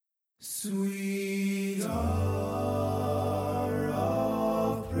Sweet hour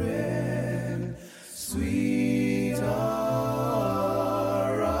of prayer, sweet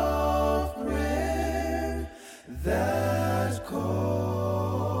hour of prayer that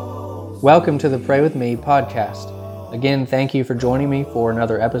calls. Welcome to the Pray With Me podcast. Again, thank you for joining me for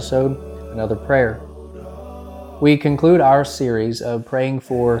another episode, another prayer. We conclude our series of praying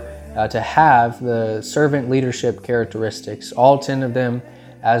to have the servant leadership characteristics, all 10 of them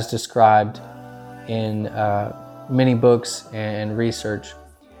as described in many books and research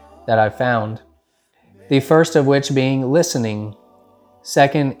that I found. The first of which being listening,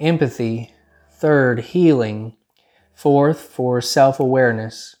 second, empathy, third, healing, fourth, for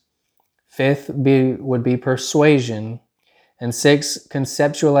self-awareness, fifth would be persuasion, and sixth,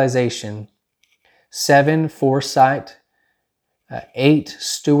 conceptualization, seven, foresight, eight,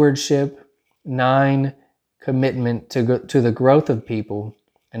 stewardship, nine, commitment to the growth of people,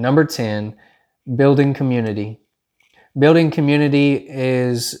 and number 10, building community. Building community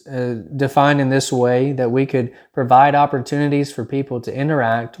is defined in this way that we could provide opportunities for people to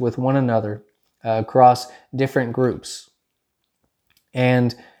interact with one another across different groups,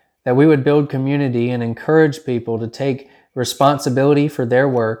 and that we would build community and encourage people to take responsibility for their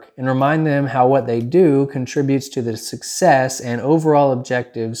work and remind them how what they do contributes to the success and overall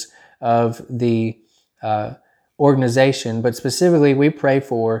objectives of the organization. But specifically, we pray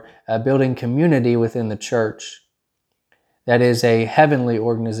for building community within the church. That is a heavenly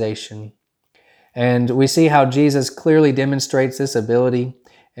organization. And we see how Jesus clearly demonstrates this ability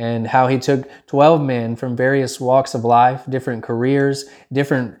and how he took 12 men from various walks of life, different careers,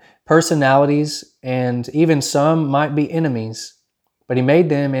 different personalities, and even some might be enemies. But he made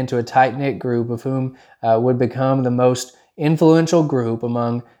them into a tight-knit group of whom would become the most influential group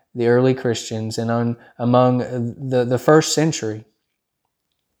among the early Christians and among the first century.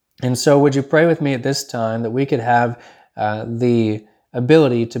 And so would you pray with me at this time that we could have the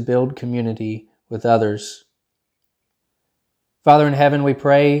ability to build community with others? Father in heaven, we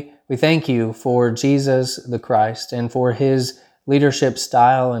pray, we thank you for Jesus the Christ and for his leadership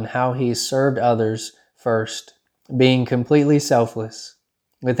style and how he served others first, being completely selfless.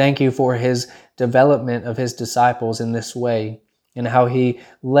 We thank you for his development of his disciples in this way and how he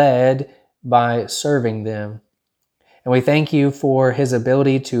led by serving them. And we thank you for his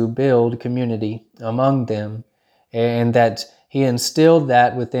ability to build community among them, and that he instilled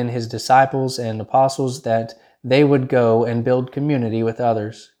that within his disciples and apostles, that they would go and build community with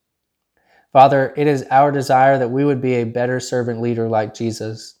others. Father, it is our desire that we would be a better servant leader like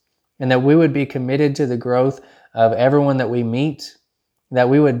Jesus, and that we would be committed to the growth of everyone that we meet, that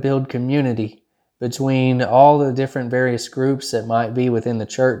we would build community between all the different various groups that might be within the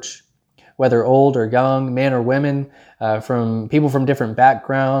church, whether old or young, men or women, from people from different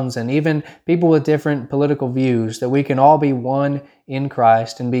backgrounds, and even people with different political views, that we can all be one in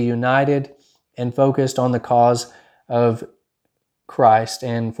Christ and be united and focused on the cause of Christ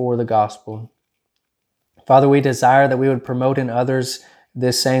and for the gospel. Father, we desire that we would promote in others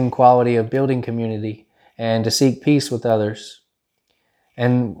this same quality of building community and to seek peace with others.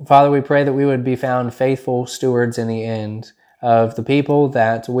 And Father, we pray that we would be found faithful stewards in the end of the people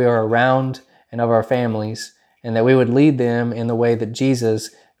that we are around and of our families, and that we would lead them in the way that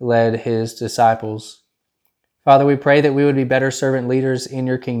Jesus led his disciples. Father, we pray that we would be better servant leaders in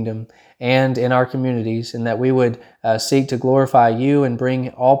your kingdom and in our communities, and that we would seek to glorify you and bring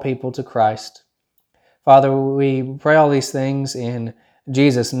all people to Christ. Father, we pray all these things in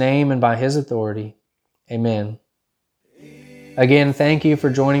Jesus' name and by his authority. Amen. Again, thank you for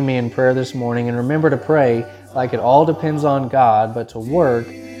joining me in prayer this morning, and remember to pray like it all depends on God, but to work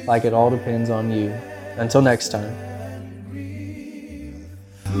like it all depends on you. Until next time.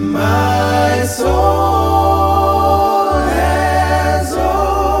 My soul has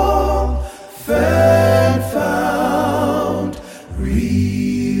often found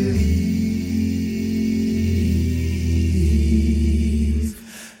relief,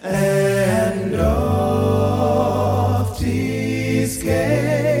 and oft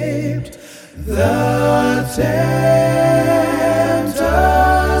escaped the